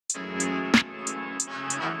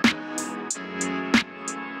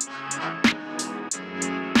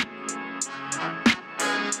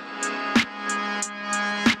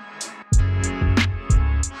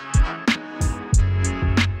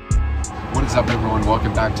up, everyone?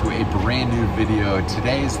 Welcome back to a brand new video.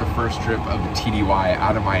 Today is the first trip of the TDY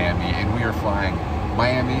out of Miami, and we are flying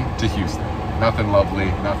Miami to Houston. Nothing lovely,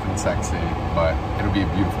 nothing sexy, but it'll be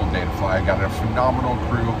a beautiful day to fly. I got a phenomenal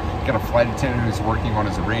crew. Got a flight attendant who's working on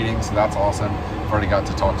his rating, so that's awesome. I've already got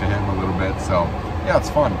to talk to him a little bit, so yeah,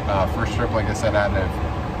 it's fun. First trip, like I said, out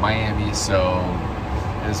of Miami, so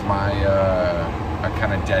is my I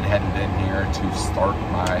kind of deadheaded in here to start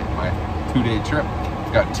my two-day trip.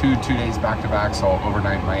 Got two days back-to-back, so I'll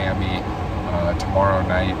overnight Miami tomorrow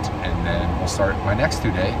night, and then we'll start my next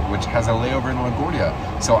 2 day, which has a layover in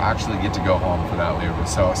LaGuardia, so I'll actually get to go home for that layover.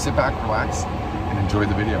 So sit back, relax, and enjoy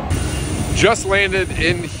the video. Just landed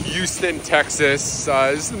in Houston, Texas.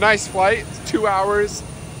 This is a nice flight. It's 2 hours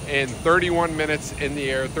and 31 minutes in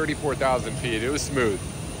the air, 34,000 feet. It was smooth.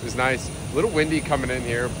 It was nice. A little windy coming in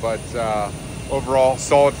here, but overall,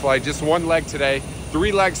 solid flight. Just one leg today.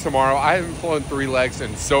 3 legs tomorrow. I haven't flown 3 legs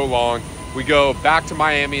in so long. We go back to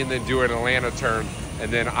Miami and then do an Atlanta turn, and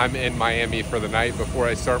then I'm in Miami for the night before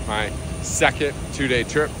I start my second 2-day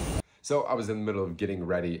trip. So I was in the middle of getting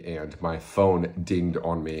ready and my phone dinged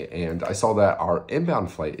on me, and I saw that our inbound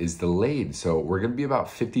flight is delayed. So we're gonna be about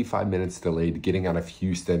 55 minutes delayed getting out of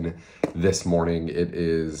Houston this morning. It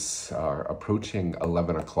is approaching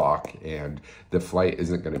 11 o'clock and the flight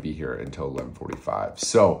isn't gonna be here until 11:45.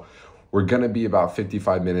 So we're gonna be about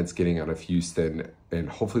 55 minutes getting out of Houston, and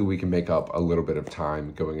hopefully we can make up a little bit of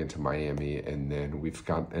time going into Miami, and then we've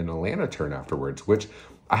got an Atlanta turn afterwards, which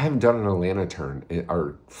I haven't done an Atlanta turn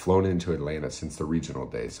or flown into Atlanta since the regional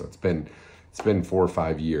day. So it's been 4 or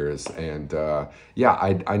 5 years, and yeah,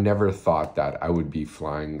 I never thought that I would be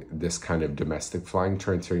flying this kind of domestic flying,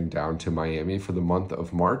 transferring down to Miami for the month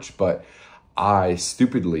of March, but I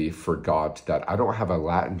stupidly forgot that I don't have a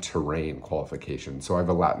Latin terrain qualification. So I have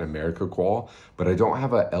a Latin America qual, but I don't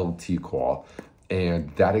have a LT qual.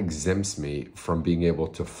 And that exempts me from being able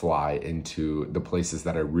to fly into the places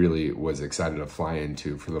that I really was excited to fly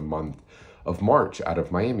into for the month of March out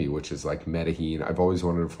of Miami, which is like Medellin. I've always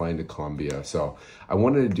wanted to fly into Colombia. So I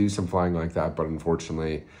wanted to do some flying like that, but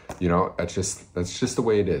unfortunately, you know, that's just the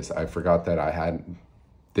way it is. I forgot that I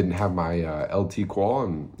didn't have my LT qual,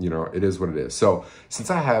 and you know, it is what it is. So since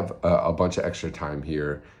I have a bunch of extra time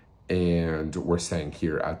here and we're staying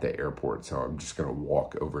here at the airport, so I'm just gonna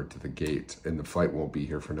walk over to the gate, and the flight won't be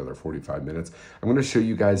here for another 45 minutes. I'm gonna show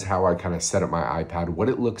you guys how I kind of set up my iPad, what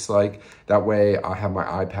it looks like. That way I have my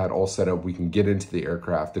iPad all set up. We can get into the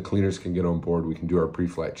aircraft, the cleaners can get on board, we can do our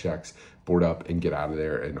pre-flight checks, board up and get out of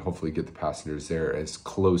there, and hopefully get the passengers there as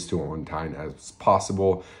close to on time as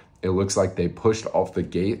possible. It looks like they pushed off the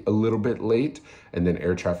gate a little bit late, and then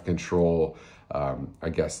air traffic control, I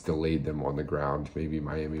guess, delayed them on the ground. Maybe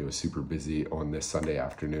Miami was super busy on this Sunday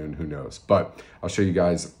afternoon, who knows? But I'll show you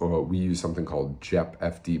guys, we use something called JEP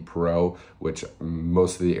FD Pro, which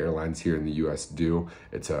most of the airlines here in the US do.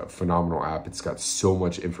 It's a phenomenal app. It's got so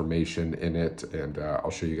much information in it, and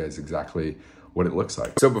I'll show you guys exactly what it looks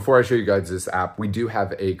like. So before I show you guys this app, we do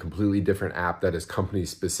have a completely different app that is company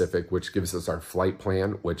specific, which gives us our flight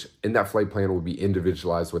plan, which in that flight plan will be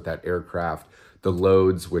individualized with that aircraft, the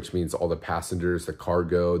loads, which means all the passengers, the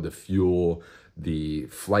cargo, the fuel, the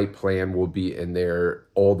flight plan will be in there,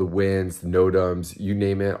 all the winds, the NOTAMs, you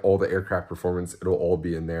name it, all the aircraft performance, it'll all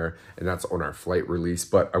be in there, and that's on our flight release.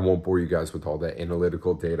 But I won't bore you guys with all that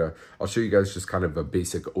analytical data. I'll show you guys just kind of a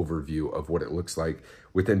basic overview of what it looks like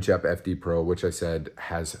within JEP FD Pro, which I said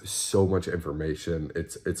has so much information.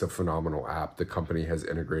 It's a phenomenal app. The company has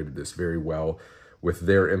integrated this very well with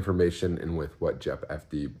their information and with what JEP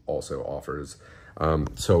FD also offers.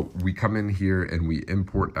 So we come in here and we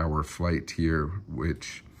import our flight here,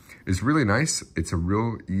 which is really nice. It's a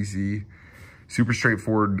real easy, super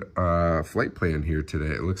straightforward flight plan here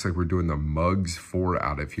today. It looks like we're doing the Mugs 4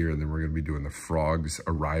 out of here, and then we're gonna be doing the Frogs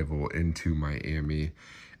arrival into Miami.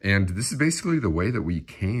 And this is basically the way that we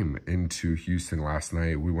came into Houston last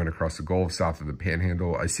night. We went across the Gulf, south of the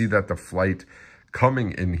Panhandle. I see that the flight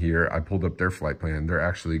coming in here, I pulled up their flight plan. They're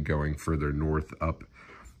actually going further north up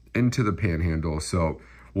into the Panhandle. So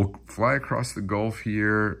we'll fly across the Gulf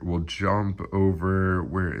here. We'll jump over,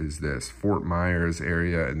 where is this? Fort Myers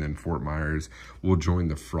area, and then Fort Myers, we'll join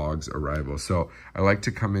the Frogs arrival. So I like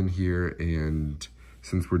to come in here, and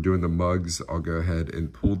since we're doing the Mugs, I'll go ahead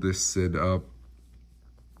and pull this SID up.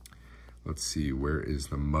 Let's see, where is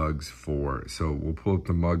the Mugs 4? So we'll pull up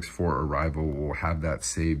the Mugs 4 arrival. We'll have that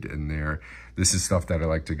saved in there. This is stuff that I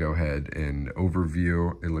like to go ahead and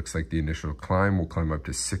overview. It looks like the initial climb will climb up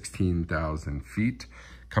to 16,000 feet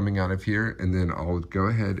coming out of here. And then I'll go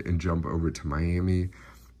ahead and jump over to Miami.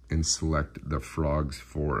 and select the frogs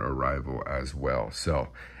for arrival as well. So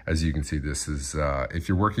as you can see, this is, if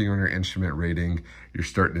you're working on your instrument rating, you're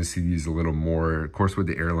starting to see these a little more. Of course, with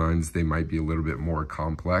the airlines, they might be a little bit more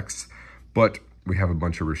complex, but we have a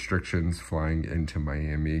bunch of restrictions flying into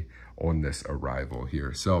Miami on this arrival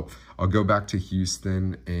here. So I'll go back to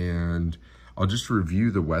Houston and I'll just review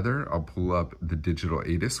the weather. I'll pull up the digital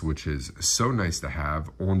ATIS, which is so nice to have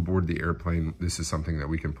on board the airplane. This is something that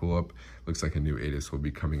we can pull up. Looks like a new ATIS will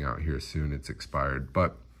be coming out here soon. It's expired,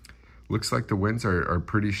 but looks like the winds are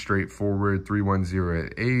pretty straightforward. 310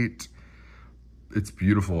 at 8. It's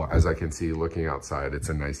beautiful, as I can see looking outside. It's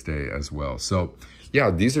a nice day as well. So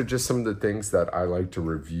yeah, these are just some of the things that I like to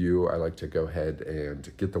review. I like to go ahead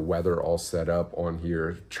and get the weather all set up on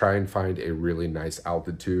here, try and find a really nice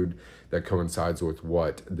altitude that coincides with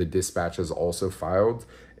what the dispatch has also filed.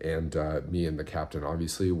 And me and the captain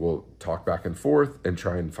obviously will talk back and forth and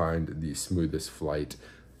try and find the smoothest flight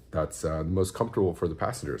that's the most comfortable for the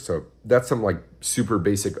passengers. So that's some like super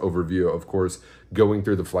basic overview. Of course, going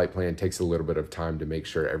through the flight plan takes a little bit of time to make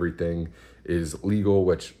sure everything is legal,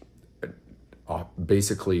 which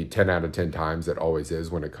basically 10 out of 10 times it always is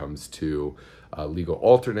when it comes to legal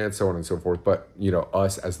alternates, so on and so forth. But you know,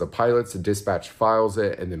 us as the pilots, the dispatch files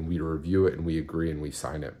it and then we review it and we agree and we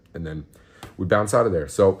sign it and then we bounce out of there.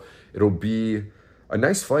 So it'll be a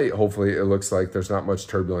nice flight. Hopefully it looks like there's not much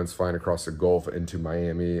turbulence flying across the Gulf into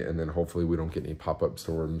Miami, and then hopefully we don't get any pop-up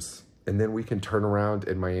storms. And then we can turn around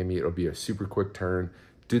in Miami. It'll be a super quick turn,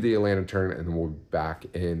 do the Atlanta turn, and then we'll be back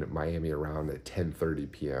in Miami around at 10:30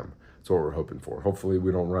 p.m. That's what we're hoping for. Hopefully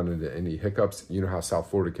we don't run into any hiccups. You know how South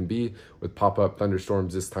Florida can be with pop-up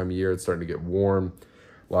thunderstorms this time of year. It's starting to get warm.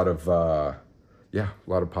 A lot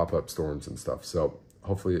of pop-up storms and stuff. So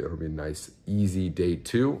hopefully it'll be a nice, easy day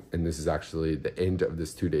 2. And this is actually the end of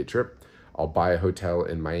this 2-day trip. I'll buy a hotel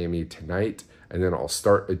in Miami tonight, and then I'll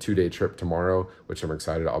start a 2-day trip tomorrow, which I'm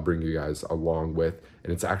excited. I'll bring you guys along with.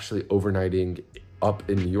 And it's actually overnighting up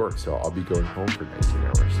in New York. So I'll be going home for 19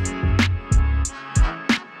 hours.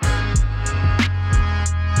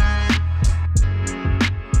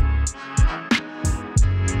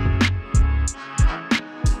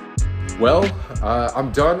 Well,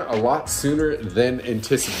 I'm done a lot sooner than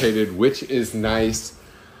anticipated, which is nice.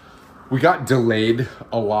 We got delayed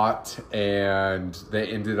a lot and they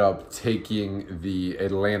ended up taking the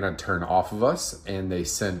Atlanta turn off of us, and they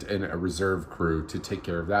sent in a reserve crew to take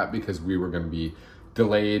care of that because we were going to be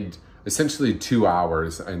delayed essentially 2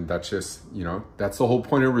 hours. And that's just, you know, that's the whole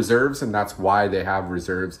point of reserves, and that's why they have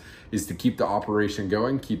reserves, is to keep the operation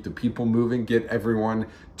going, keep the people moving, get everyone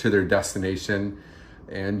to their destination.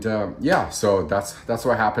 And yeah, so that's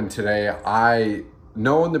what happened today. I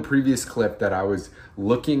know in the previous clip that I was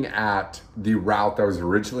looking at the route that was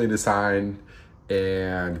originally designed,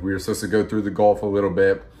 and we were supposed to go through the Gulf a little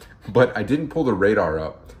bit, but I didn't pull the radar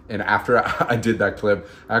up. And after I did that clip,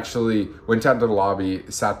 I actually went down to the lobby,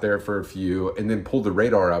 sat there for a few, and then pulled the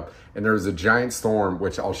radar up. And there was a giant storm,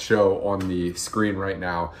 which I'll show on the screen right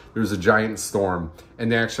now. There was a giant storm,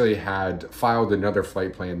 and they actually had filed another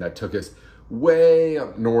flight plan that took us way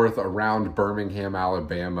up north around Birmingham,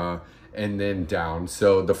 Alabama, and then down.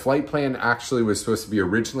 So the flight plan actually was supposed to be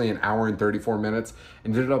originally 1 hour and 34 minutes,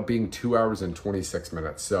 ended up being 2 hours and 26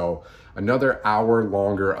 minutes. So another hour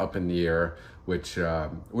longer up in the air, which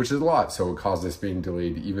is a lot. So it caused us being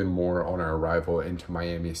delayed even more on our arrival into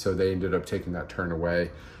Miami. So they ended up taking that turn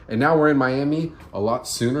away. And now we're in Miami a lot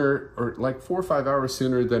sooner, or like 4 or 5 hours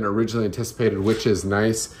sooner than originally anticipated, which is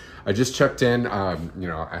nice. I just checked in, you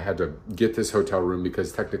know, I had to get this hotel room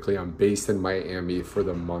because technically I'm based in Miami for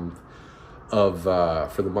the month of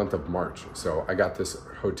March. So I got this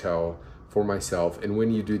hotel for myself. And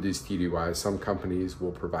when you do these TDYs, some companies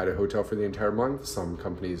will provide a hotel for the entire month. Some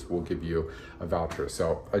companies will give you a voucher.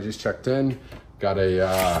 So I just checked in, got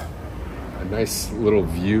a nice little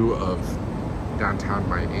view of downtown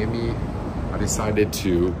Miami. I decided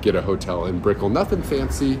to get a hotel in Brickell. Nothing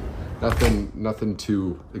fancy, nothing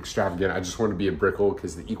too extravagant. I just want to be in Brickell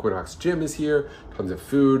because the Equinox gym is here, tons of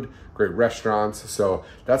food, great restaurants. So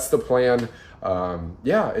that's the plan.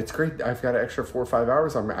 Yeah, it's great. I've got an extra 4 or 5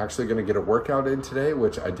 hours. I'm actually going to get a workout in today,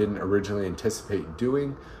 which I didn't originally anticipate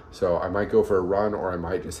doing. So I might go for a run, or I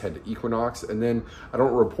might just head to Equinox. And then I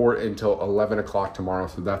don't report until 11 o'clock tomorrow.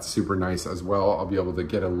 So that's super nice as well. I'll be able to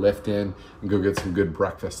get a lift in and go get some good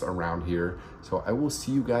breakfast around here. So I will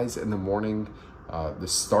see you guys in the morning, the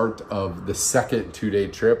start of the second 2-day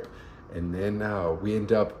trip. And then we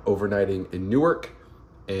end up overnighting in Newark,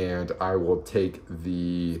 and I will take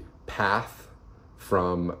the path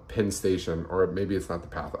from Penn Station, or maybe it's not the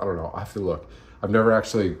path. I don't know. I have to look. I've never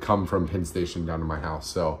actually come from Penn Station down to my house.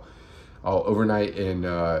 So I'll overnight in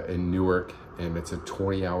Newark, and it's a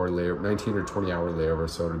 20-hour layover, 19 or 20-hour layover,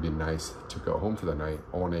 so it'd be nice to go home for the night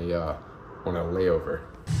on a layover.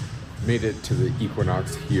 Made it to the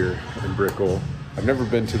Equinox here in Brickell. I've never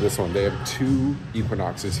been to this one. They have 2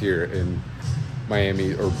 Equinoxes here in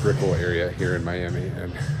Miami, or Brickell area here in Miami,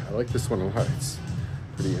 and I like this one a lot. It's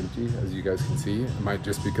pretty empty, as you guys can see. It might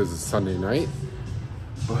just because it's Sunday night,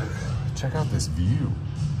 but check out this view.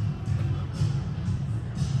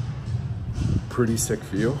 Pretty sick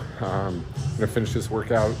view. I'm gonna finish this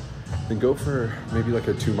workout, then go for maybe like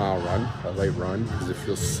a 2-mile run, a light run, because it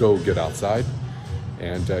feels so good outside.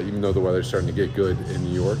 And even though the weather's starting to get good in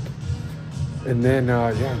New York, and then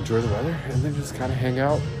yeah, enjoy the weather, and then just kind of hang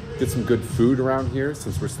out, get some good food around here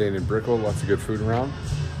since we're staying in Brickell. Lots of good food around,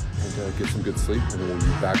 and get some good sleep, and then we'll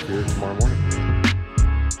be back here tomorrow morning.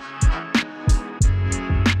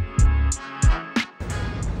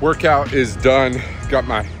 Workout is done. Got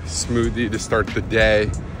my smoothie to start the day,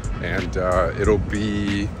 and it'll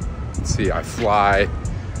be, let's see, I fly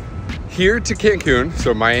here to Cancun,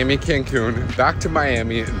 so Miami, Cancun, back to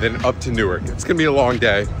Miami, then up to Newark. It's gonna be a long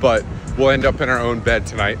day, but we'll end up in our own bed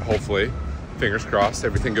tonight, hopefully. Fingers crossed,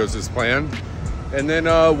 everything goes as planned. And then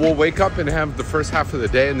we'll wake up and have the first half of the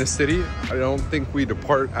day in the city. I don't think we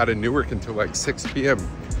depart out of Newark until like 6 p.m.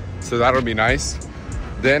 So that'll be nice.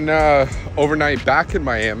 Then overnight back in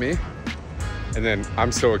Miami. And then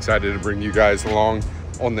I'm so excited to bring you guys along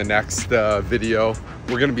on the next video.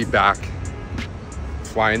 We're gonna be back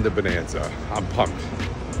flying the Bonanza. I'm pumped.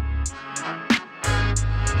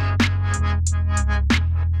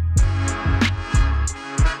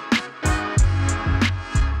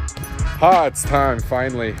 It's time,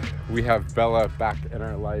 finally. We have Bella back in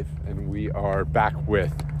our life, and we are back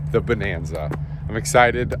with the Bonanza. I'm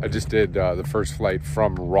excited. I just did the first flight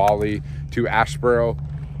from Raleigh to Asheboro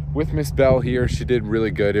with Miss Bell here. She did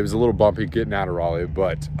really good. It was a little bumpy getting out of Raleigh,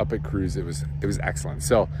 but up at cruise, it was excellent.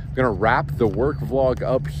 So I'm gonna wrap the work vlog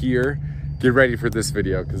up here. Get ready for this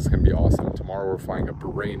video because it's gonna be awesome. Tomorrow we're flying a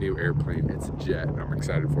brand new airplane. It's a jet, and I'm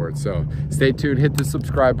excited for it. So stay tuned, hit the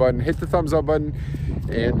subscribe button, hit the thumbs up button,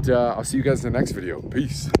 and I'll see you guys in the next video.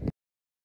 Peace.